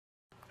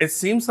It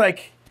seems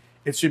like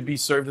it should be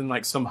served in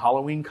like some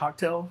Halloween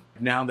cocktail.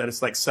 Now that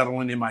it's like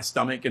settling in my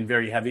stomach and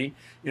very heavy,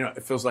 you know,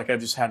 it feels like I've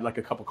just had like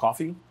a cup of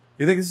coffee.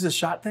 You think this is a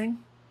shot thing?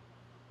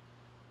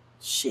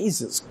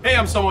 Jesus. Hey,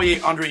 I'm sommelier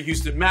André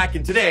Hueston Mack,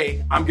 and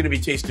today I'm going to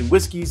be tasting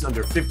whiskeys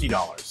under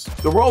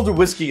 $50. The world of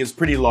whiskey is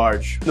pretty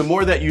large. The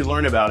more that you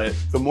learn about it,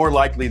 the more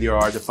likely you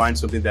are to find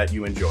something that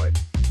you enjoy.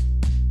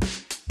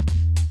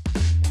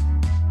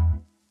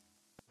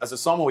 As a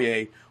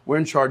sommelier, we're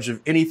in charge of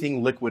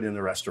anything liquid in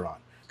the restaurant.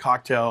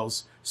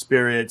 Cocktails,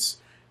 spirits,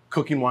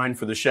 cooking wine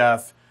for the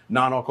chef,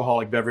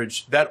 non-alcoholic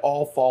beverage, that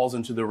all falls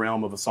into the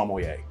realm of a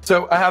sommelier.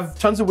 So I have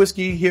tons of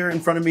whiskey here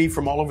in front of me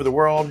from all over the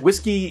world.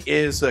 Whiskey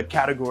is a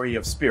category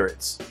of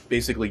spirits,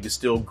 basically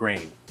distilled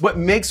grain. What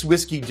makes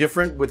whiskey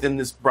different within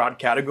this broad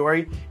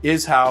category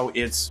is how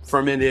it's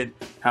fermented,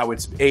 how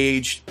it's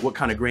aged, what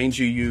kind of grains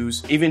you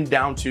use, even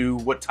down to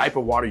what type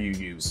of water you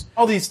use.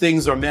 All these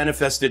things are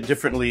manifested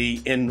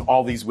differently in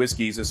all these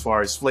whiskeys as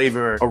far as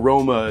flavor,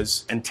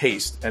 aromas, and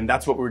taste. And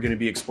that's what we're going to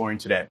be exploring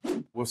today.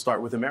 We'll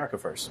start with America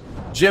first.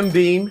 Jim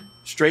Beam,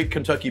 straight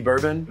Kentucky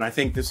bourbon. And I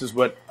think this is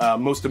what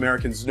most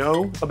Americans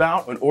know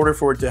about. In order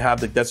for it to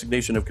have the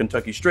designation of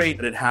Kentucky straight,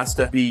 it has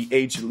to be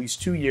aged at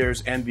least 2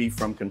 years and be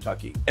from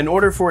Kentucky. In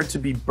order for it to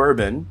be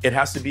bourbon, it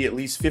has to be at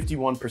least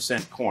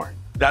 51% corn.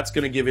 That's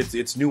going to give it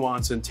its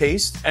nuance and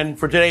taste. And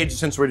for today,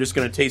 since we're just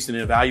going to taste and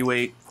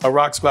evaluate, a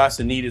rocks glass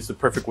and neat is the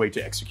perfect way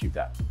to execute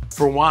that.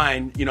 For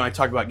wine, you know, I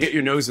talk about get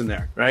your nose in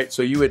there, right?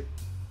 So you would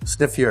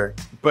sniff here.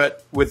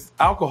 But with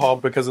alcohol,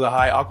 because of the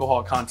high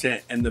alcohol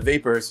content and the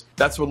vapors,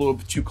 that's a little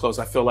bit too close.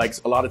 I feel like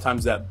a lot of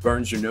times that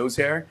burns your nose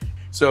hair.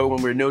 So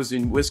when we're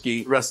nosing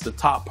whiskey, rest the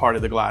top part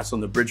of the glass on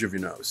the bridge of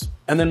your nose.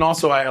 And then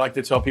also I like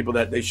to tell people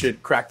that they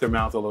should crack their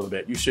mouth a little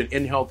bit. You should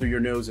inhale through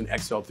your nose and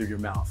exhale through your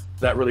mouth.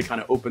 That really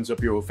kind of opens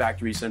up your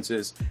olfactory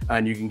senses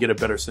and you can get a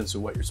better sense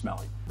of what you're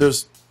smelling.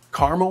 There's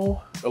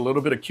caramel, a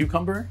little bit of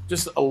cucumber,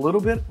 just a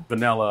little bit.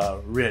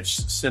 Vanilla, rich,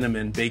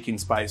 cinnamon, baking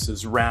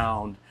spices,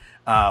 round,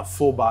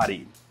 full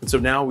body. And so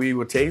now we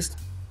will taste.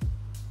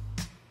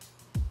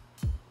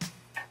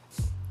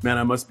 Man,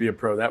 I must be a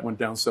pro. That went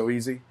down so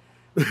easy.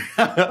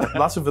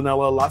 Lots of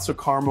vanilla, lots of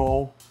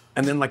caramel,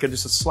 and then like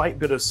just a slight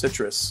bit of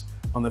citrus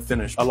on the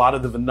finish. A lot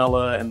of the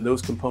vanilla and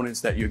those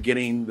components that you're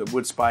getting, the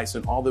wood spice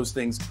and all those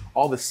things,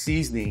 all the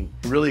seasoning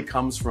really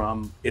comes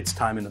from its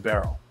time in the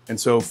barrel. And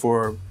so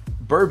for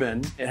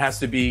bourbon, it has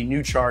to be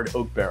new charred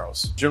oak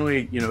barrels.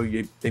 Generally, you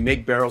know, they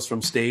make barrels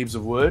from staves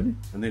of wood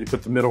and they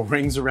put the middle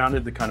rings around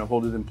it to kind of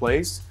hold it in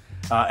place.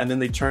 And then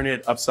they turn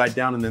it upside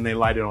down and then they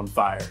light it on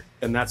fire.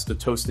 And that's to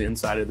toast the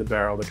inside of the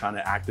barrel to kind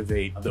of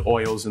activate the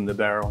oils in the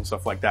barrel and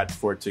stuff like that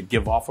for it to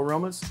give off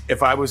aromas.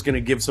 If I was going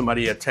to give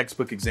somebody a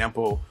textbook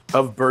example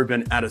of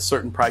bourbon at a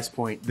certain price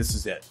point, this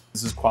is it.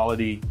 This is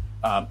quality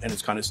and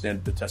it's kind of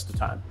standing the test of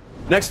time.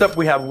 Next up,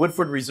 we have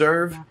Woodford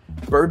Reserve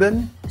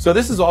bourbon. So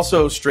this is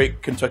also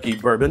straight Kentucky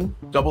bourbon,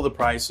 double the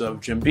price of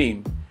Jim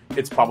Beam.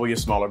 It's probably a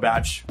smaller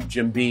batch.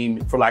 Jim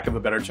Beam, for lack of a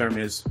better term,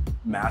 is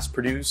mass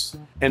produced.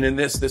 And in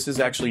this is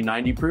actually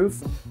 90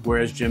 proof,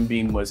 whereas Jim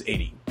Beam was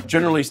 80.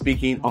 Generally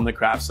speaking, on the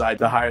craft side,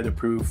 the higher the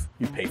proof,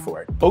 you pay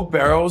for it. Oak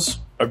barrels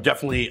are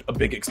definitely a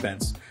big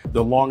expense.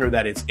 The longer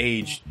that it's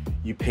aged,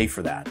 you pay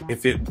for that.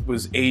 If it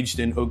was aged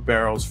in oak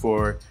barrels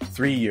for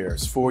 3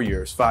 years, 4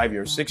 years, 5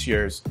 years, 6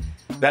 years,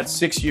 that's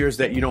 6 years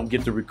that you don't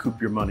get to recoup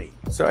your money.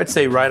 So I'd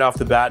say right off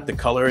the bat, the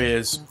color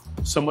is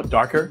somewhat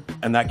darker,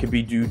 and that could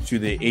be due to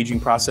the aging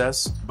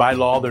process. By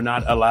law, they're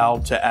not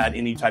allowed to add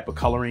any type of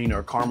coloring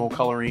or caramel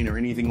coloring or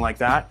anything like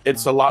that.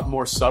 It's a lot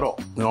more subtle.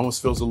 It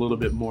almost feels a little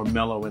bit more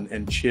mellow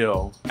and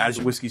chill.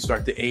 As whiskeys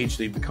start to age,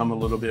 they become a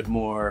little bit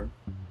more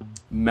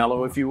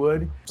mellow, if you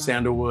would.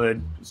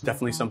 Sandalwood is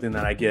definitely something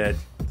that I get.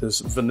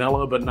 There's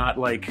vanilla, but not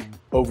like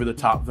over the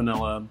top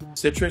vanilla.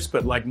 Citrus,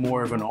 but like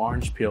more of an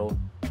orange peel.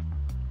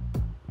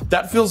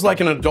 That feels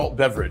like an adult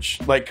beverage,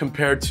 like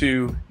compared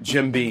to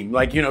Jim Beam.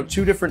 Like, you know,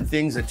 two different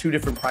things at two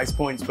different price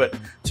points, but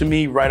to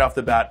me, right off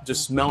the bat,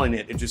 just smelling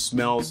it, it just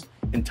smells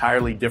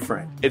entirely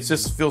different. It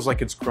just feels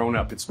like it's grown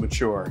up, it's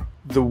mature.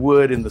 The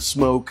wood and the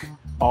smoke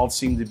all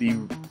seem to be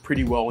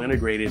pretty well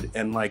integrated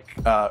and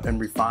and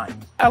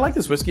refined. I like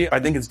this whiskey. I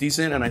think it's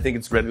decent and I think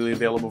it's readily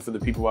available for the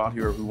people out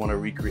here who want to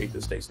recreate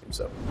this tasting.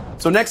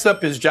 So next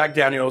up is Jack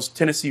Daniel's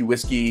Tennessee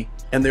whiskey,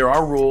 and there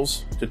are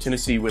rules to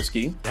Tennessee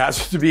whiskey. It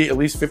has to be at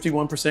least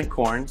 51%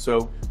 corn,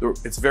 so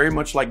it's very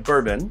much like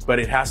bourbon, but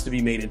it has to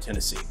be made in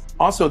Tennessee.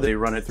 Also, they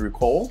run it through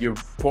coal. You're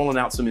pulling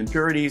out some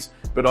impurities,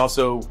 but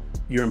also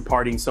you're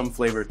imparting some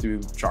flavor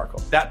through charcoal.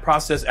 That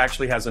process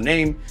actually has a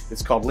name.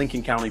 It's called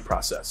Lincoln County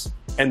process.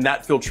 And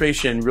that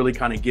filtration really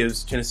kind of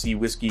gives Tennessee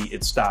whiskey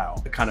its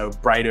style, a kind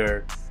of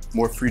brighter,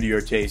 more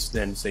fruitier taste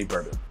than, say,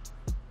 bourbon.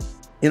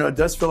 You know, it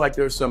does feel like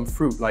there's some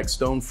fruit, like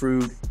stone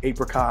fruit,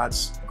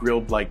 apricots,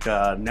 grilled like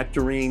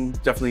nectarine,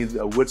 definitely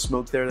a wood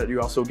smoke there that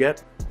you also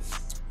get.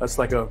 That's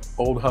like an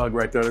old hug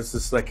right there. It's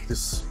just like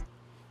this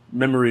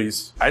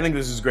memories. I think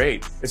this is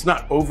great. It's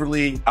not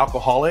overly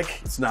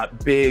alcoholic. It's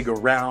not big or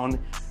round.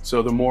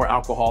 So the more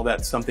alcohol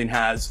that something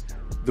has,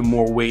 the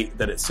more weight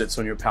that it sits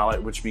on your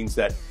palate, which means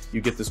that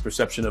you get this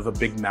perception of a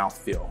big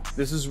mouthfeel.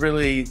 This is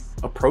really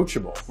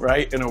approachable,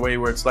 right? In a way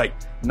where it's like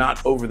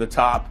not over the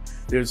top.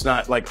 There's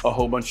not like a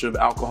whole bunch of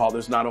alcohol.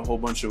 There's not a whole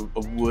bunch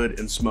of wood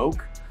and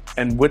smoke.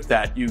 And with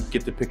that, you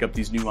get to pick up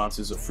these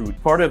nuances of fruit.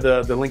 Part of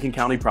the Lincoln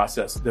County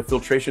process, the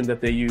filtration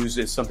that they use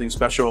is something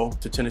special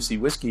to Tennessee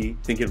whiskey.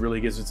 I think it really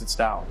gives it its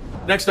style.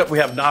 Next up, we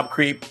have Knob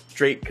Creek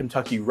Straight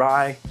Kentucky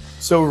Rye.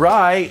 So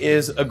rye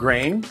is a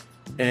grain.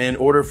 In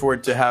order for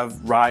it to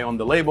have rye on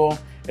the label,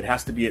 it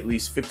has to be at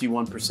least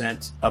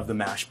 51% of the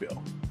mash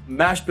bill.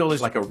 Mash bill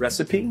is like a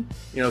recipe.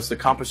 You know, it's the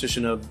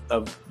composition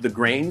of the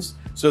grains.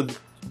 So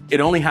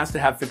it only has to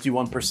have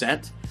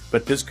 51%,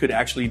 but this could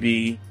actually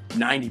be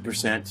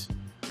 90%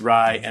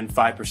 rye and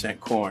 5%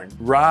 corn.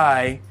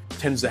 Rye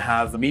tends to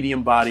have a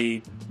medium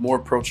body, more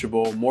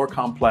approachable, more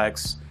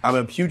complex. I'm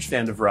a huge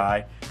fan of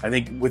rye. I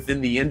think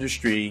within the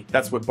industry,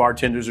 that's what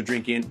bartenders are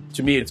drinking.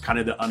 To me, it's kind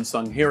of the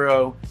unsung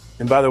hero.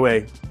 And by the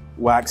way,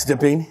 wax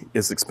dipping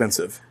is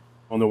expensive.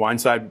 On the wine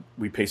side,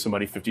 we pay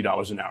somebody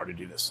 $50 an hour to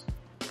do this,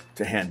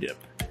 to hand dip.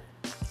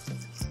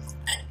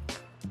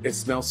 It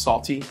smells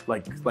salty,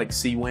 like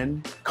sea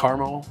wind,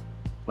 caramel,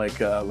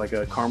 like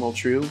a caramel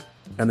true.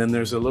 And then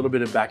there's a little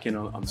bit of back end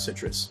on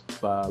citrus,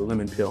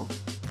 lemon peel.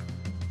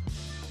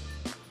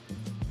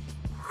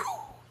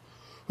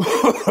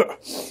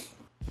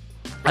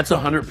 That's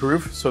 100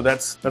 proof, so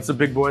that's a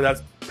big boy.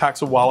 That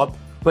packs a wallop.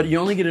 But you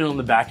only get it on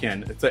the back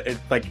end. It's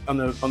like on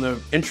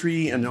the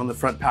entry and on the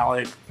front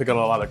palate, pick out a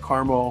lot of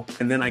caramel,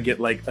 and then I get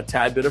like a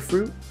tad bit of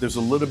fruit. There's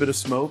a little bit of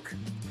smoke,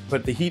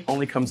 but the heat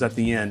only comes at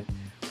the end.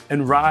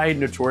 And rye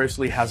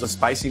notoriously has a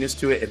spiciness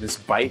to it and this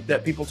bite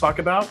that people talk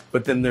about,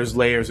 but then there's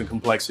layers and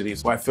complexities.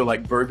 So I feel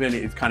like bourbon,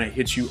 it kind of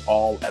hits you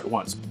all at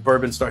once.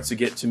 Bourbon starts to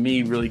get, to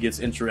me, really gets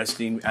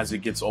interesting as it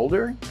gets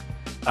older,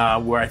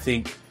 where I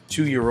think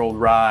 2-year-old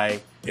rye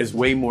is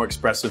way more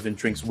expressive and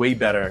drinks way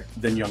better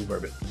than young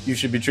bourbon. You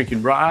should be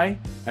drinking rye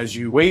as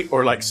you wait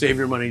or like save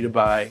your money to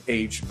buy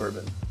aged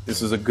bourbon.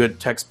 This is a good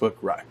textbook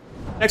rye.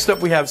 Next up,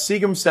 we have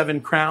Seagram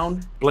 7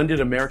 Crown Blended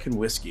American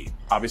Whiskey.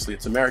 Obviously,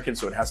 it's American,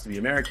 so it has to be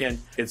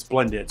American. It's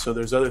blended, so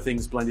there's other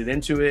things blended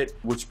into it,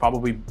 which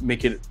probably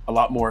make it a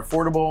lot more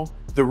affordable.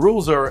 The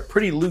rules are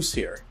pretty loose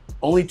here.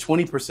 Only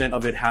 20%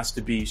 of it has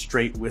to be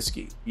straight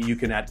whiskey. You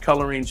can add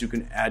colorings, you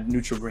can add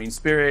neutral grain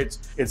spirits.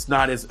 It's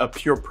not as a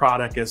pure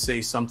product as,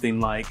 say, something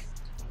like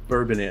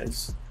bourbon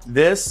is.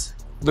 This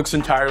looks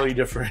entirely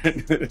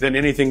different than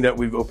anything that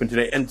we've opened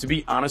today. And to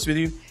be honest with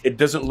you, it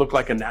doesn't look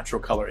like a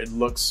natural color. It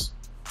looks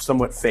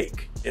somewhat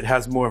fake. It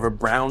has more of a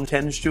brown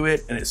tinge to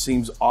it, and it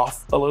seems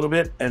off a little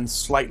bit and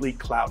slightly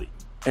cloudy.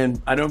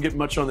 And I don't get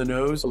much on the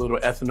nose, a little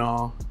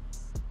ethanol.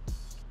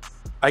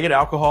 I get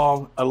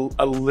alcohol,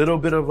 a little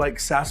bit of like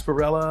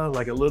sarsaparilla,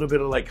 like a little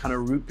bit of like kind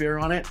of root beer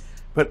on it,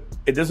 but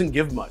it doesn't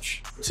give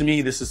much. To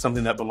me, this is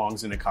something that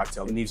belongs in a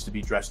cocktail. It needs to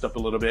be dressed up a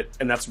little bit,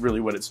 and that's really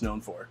what it's known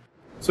for.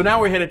 So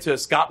now we're headed to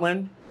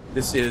Scotland.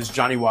 This is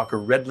Johnnie Walker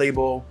Red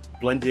Label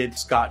Blended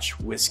Scotch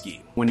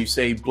Whiskey. When you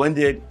say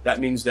blended, that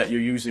means that you're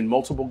using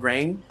multiple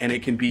grain, and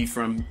it can be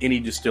from any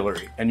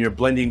distillery. And you're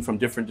blending from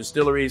different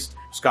distilleries.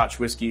 Scotch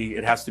whiskey,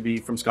 it has to be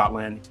from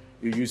Scotland.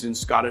 You're using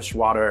Scottish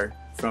water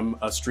from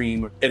a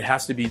stream. It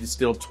has to be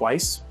distilled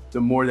twice. The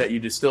more that you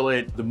distill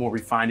it, the more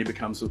refined it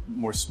becomes, the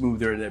more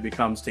smoother that it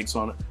becomes, takes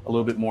on a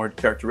little bit more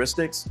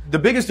characteristics. The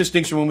biggest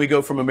distinction when we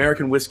go from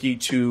American whiskey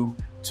to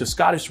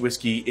Scottish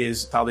whiskey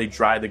is how they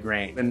dry the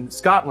grain. In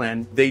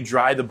Scotland, they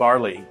dry the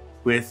barley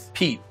with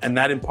peat, and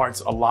that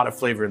imparts a lot of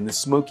flavor, and the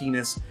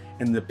smokiness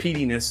and the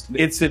peatiness,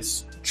 it's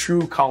its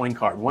true calling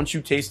card. Once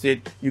you taste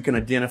it, you can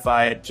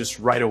identify it just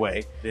right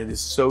away. It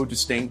is so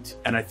distinct,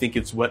 and I think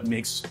it's what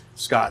makes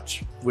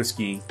Scotch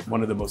whiskey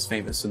one of the most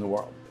famous in the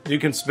world. You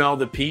can smell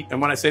the peat,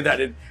 and when I say that,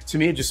 to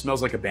me, it just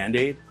smells like a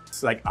Band-Aid.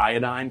 It's like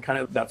iodine, kind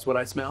of, that's what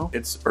I smell.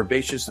 It's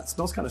herbaceous, it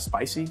smells kind of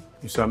spicy.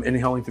 So I'm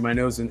inhaling through my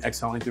nose and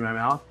exhaling through my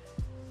mouth.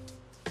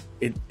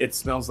 It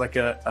smells like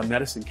a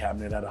medicine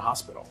cabinet at a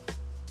hospital.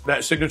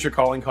 That signature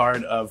calling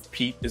card of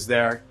peat is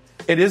there.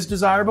 It is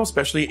desirable,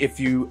 especially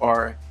if you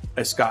are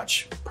a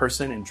Scotch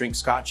person and drink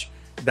Scotch.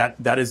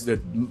 That is the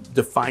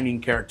defining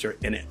character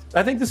in it.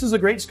 I think this is a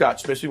great Scotch,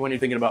 especially when you're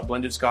thinking about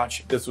blended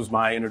Scotch. This was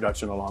my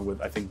introduction along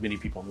with, I think, many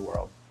people in the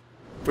world.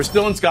 We're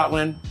still in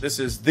Scotland. This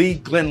is the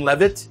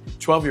Glenlivet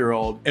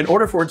 12-year-old. In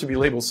order for it to be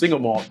labeled single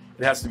malt,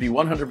 it has to be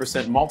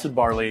 100% malted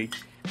barley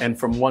and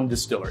from one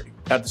distillery.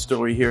 That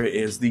distillery here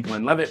is the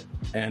Glenlivet,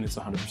 and it's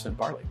 100%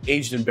 barley.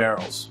 Aged in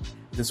barrels.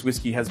 This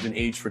whiskey has been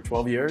aged for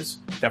 12 years,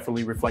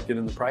 definitely reflected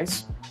in the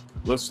price.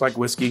 Looks like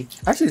whiskey.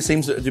 Actually, it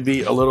seems to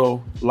be a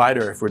little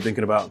lighter if we're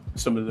thinking about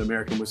some of the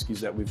American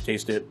whiskeys that we've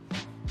tasted.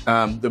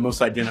 The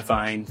most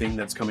identifying thing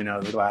that's coming out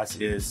of the glass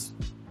is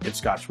it's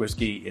Scotch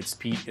whiskey, it's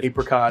peat,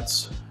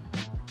 apricots,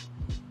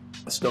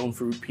 stone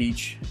fruit,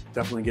 peach,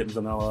 definitely getting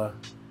vanilla,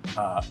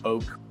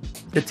 oak.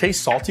 It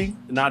tastes salty,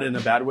 not in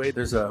a bad way.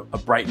 There's a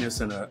brightness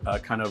and a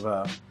kind of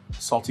a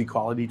salty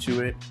quality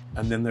to it.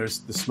 And then there's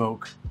the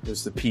smoke,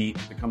 there's the peat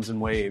that comes in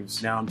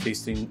waves. Now I'm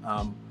tasting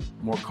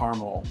more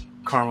caramel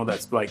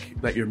that's like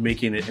that you're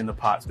making it in the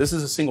pot. This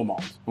is a single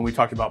malt. When we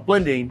talk about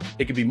blending,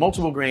 it could be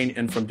multiple grain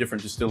and from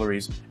different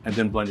distilleries and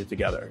then blended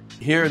together.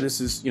 Here,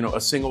 this is,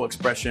 a single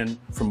expression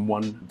from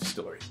one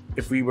distillery.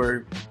 If we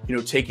were,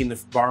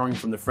 borrowing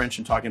from the French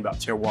and talking about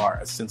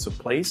terroir, a sense of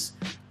place,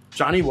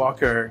 Johnnie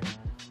Walker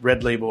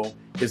Red Label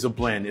is a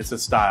blend, it's a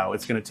style.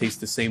 It's gonna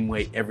taste the same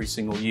way every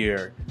single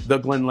year. The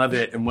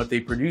Glenlivet and what they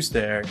produce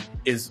there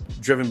is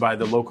driven by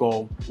the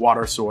local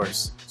water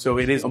source. So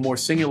it is a more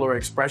singular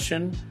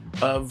expression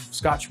of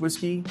Scotch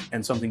whiskey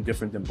and something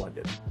different than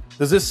blended.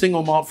 Does this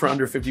single malt for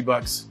under 50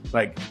 bucks,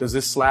 does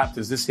this slap,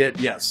 does this hit?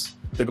 Yes,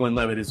 the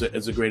Glenlivet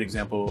is a great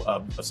example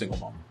of a single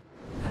malt.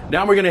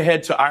 Now we're gonna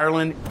head to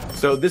Ireland.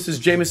 So this is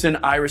Jameson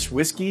Irish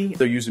whiskey.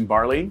 They're using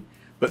barley.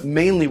 But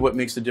mainly what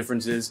makes the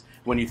difference is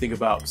when you think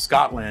about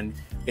Scotland,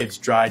 it's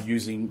dried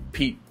using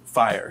peat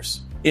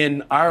fires.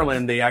 In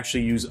Ireland, they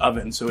actually use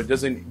ovens, so it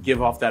doesn't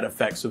give off that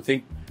effect. So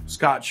think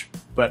Scotch,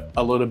 but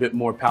a little bit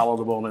more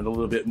palatable and a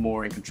little bit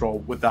more in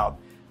control without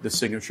the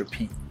signature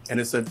peat. And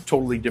it's a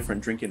totally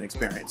different drinking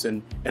experience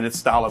and its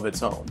style of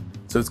its own.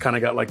 So it's kind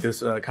of got like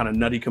this kind of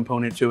nutty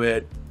component to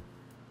it,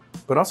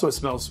 but also it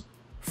smells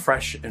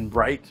fresh and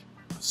bright,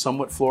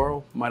 somewhat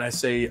floral, might I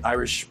say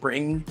Irish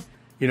spring.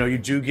 You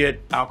do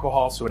get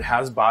alcohol, so it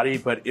has body,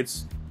 but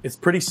it's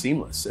pretty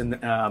seamless and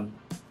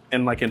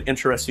in like an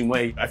interesting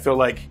way. I feel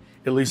like,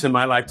 at least in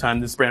my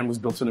lifetime, this brand was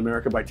built in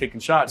America by taking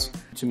shots.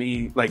 To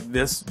me, like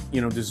this,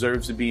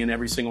 deserves to be in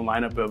every single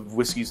lineup of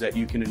whiskeys that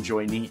you can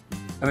enjoy neat.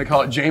 And they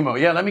call it JMO.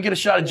 Yeah, let me get a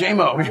shot of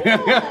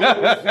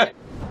JMO.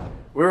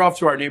 We're off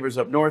to our neighbors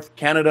up north,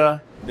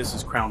 Canada. This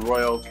is Crown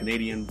Royal,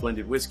 Canadian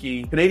blended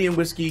whiskey. Canadian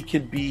whiskey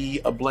could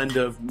be a blend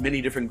of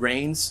many different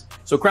grains.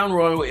 So Crown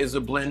Royal is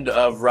a blend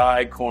of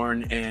rye,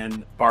 corn,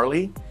 and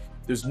barley.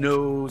 There's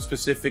no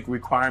specific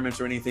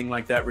requirements or anything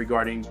like that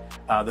regarding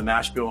the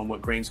mash bill and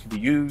what grains could be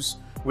used,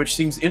 which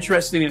seems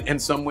interesting in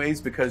some ways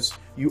because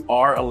you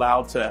are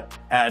allowed to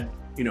add,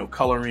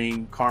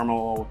 coloring,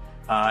 caramel,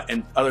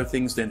 and other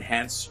things to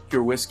enhance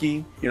your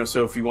whiskey.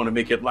 So if you want to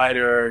make it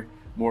lighter,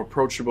 more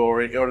approachable,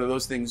 or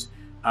those things,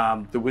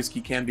 the whiskey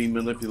can be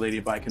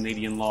manipulated by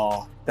Canadian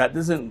law. That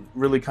doesn't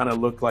really kind of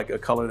look like a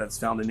color that's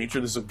found in nature.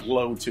 There's a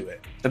glow to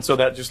it. And so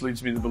that just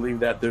leads me to believe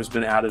that there's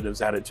been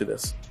additives added to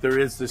this. There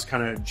is this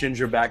kind of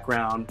ginger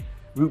background,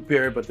 root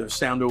beer, but there's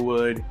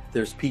sandalwood,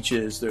 there's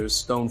peaches, there's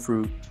stone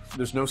fruit.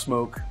 There's no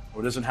smoke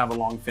or doesn't have a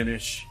long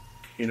finish.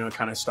 It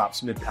kind of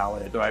stops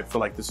mid-palate. I feel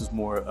like this is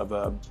more of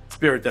a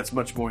spirit that's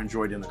much more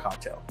enjoyed in the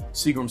cocktail.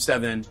 Seagram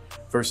 7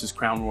 versus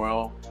Crown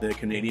Royal, the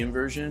Canadian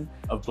version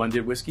of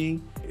blended whiskey.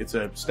 It's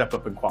a step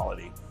up in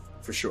quality,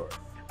 for sure.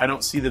 I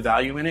don't see the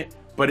value in it,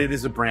 but it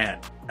is a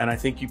brand, and I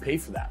think you pay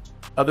for that.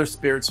 Other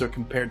spirits are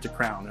compared to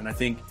Crown, and I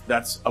think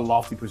that's a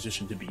lofty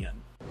position to be in.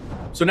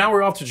 So now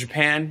we're off to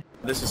Japan.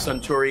 This is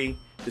Suntory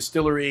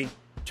Distillery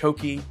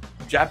Toki.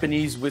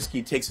 Japanese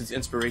whiskey takes its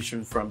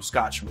inspiration from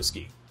Scotch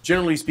whiskey.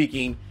 Generally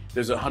speaking,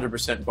 there's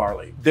 100%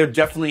 barley. There are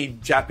definitely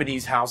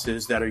Japanese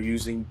houses that are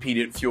using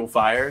peated fuel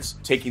fires,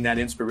 taking that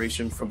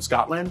inspiration from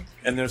Scotland,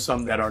 and there's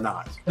some that are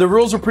not. The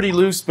rules are pretty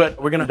loose,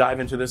 but we're gonna dive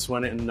into this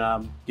one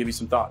and give you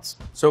some thoughts.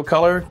 So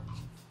color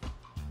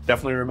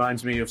definitely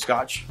reminds me of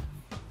Scotch.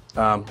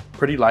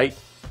 Pretty light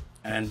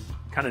and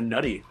kind of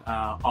nutty.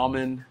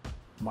 Almond,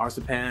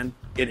 marzipan.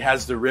 It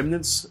has the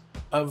remnants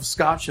of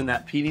Scotch and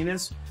that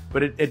peatiness,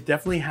 but it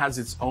definitely has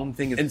its own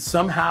thing. And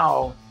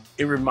somehow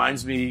it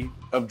reminds me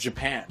of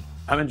Japan.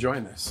 I'm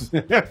enjoying this.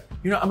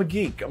 I'm a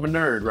geek, I'm a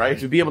nerd, right?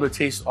 To be able to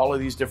taste all of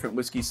these different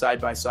whiskeys side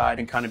by side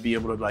and kind of be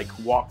able to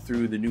walk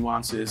through the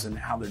nuances and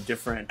how they're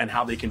different and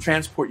how they can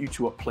transport you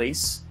to a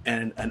place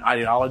and an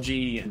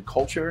ideology and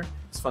culture,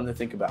 it's fun to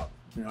think about.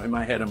 In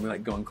my head,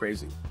 I'm going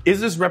crazy.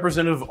 Is this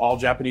representative of all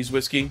Japanese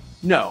whiskey?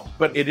 No,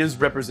 but it is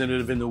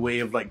representative in the way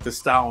of the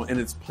style and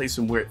its place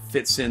and where it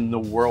fits in the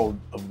world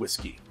of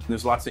whiskey.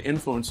 There's lots of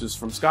influences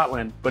from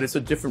Scotland, but it's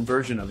a different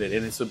version of it,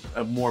 and it's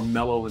a more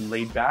mellow and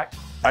laid back.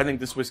 I think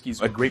this whiskey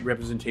is a great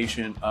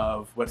representation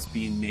of what's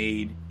being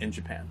made in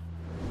Japan.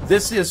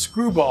 This is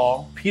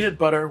Skrewball peanut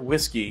butter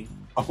whiskey,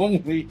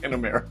 only in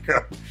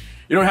America.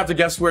 You don't have to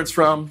guess where it's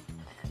from.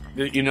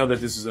 You know that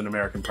this is an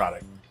American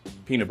product,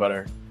 peanut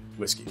butter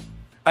whiskey.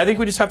 I think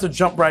we just have to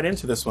jump right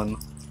into this one.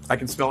 I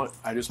can smell it.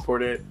 I just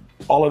poured it.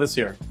 All of this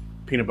here,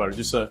 peanut butter,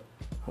 just a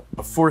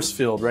force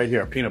field right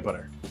here, peanut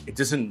butter. It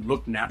doesn't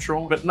look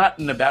natural, but not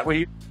in a bad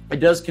way. It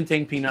does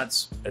contain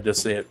peanuts. It does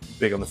say it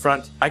big on the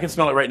front. I can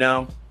smell it right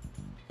now.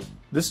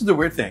 This is the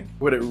weird thing.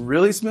 What it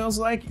really smells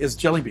like is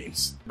jelly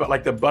beans, but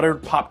like the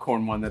buttered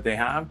popcorn one that they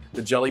have,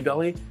 the Jelly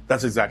Belly,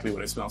 that's exactly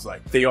what it smells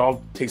like. They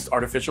all taste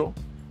artificial,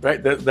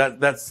 right?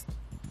 That's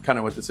kind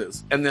of what this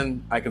is. And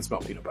then I can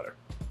smell peanut butter.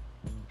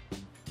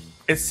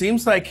 It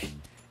seems like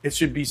It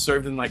should be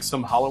served in like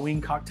some Halloween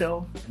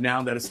cocktail.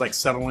 Now that it's like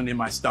settling in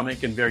my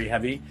stomach and very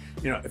heavy,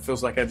 it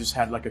feels like I just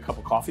had like a cup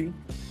of coffee.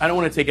 I don't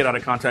want to take it out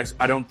of context.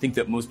 I don't think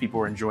that most people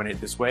are enjoying it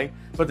this way,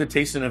 but the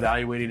taste and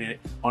evaluating it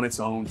on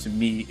its own to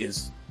me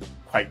is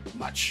quite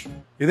much.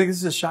 You think this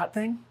is a shot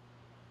thing?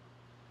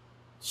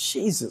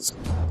 Jesus.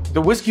 The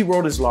whiskey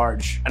world is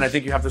large, and I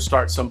think you have to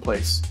start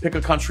someplace. Pick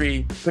a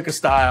country, pick a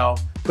style,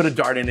 put a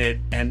dart in it,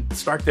 and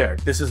start there.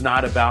 This is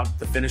not about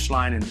the finish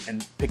line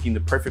and picking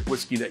the perfect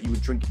whiskey that you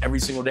would drink every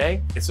single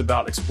day. It's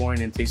about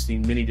exploring and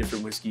tasting many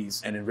different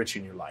whiskeys and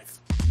enriching your life.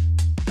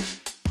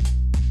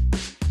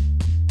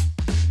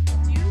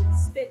 Do you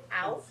spit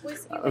out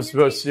whiskey? I'm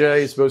supposed to, yeah,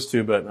 you're supposed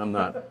to, but I'm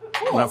not.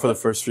 Not for the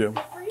first few.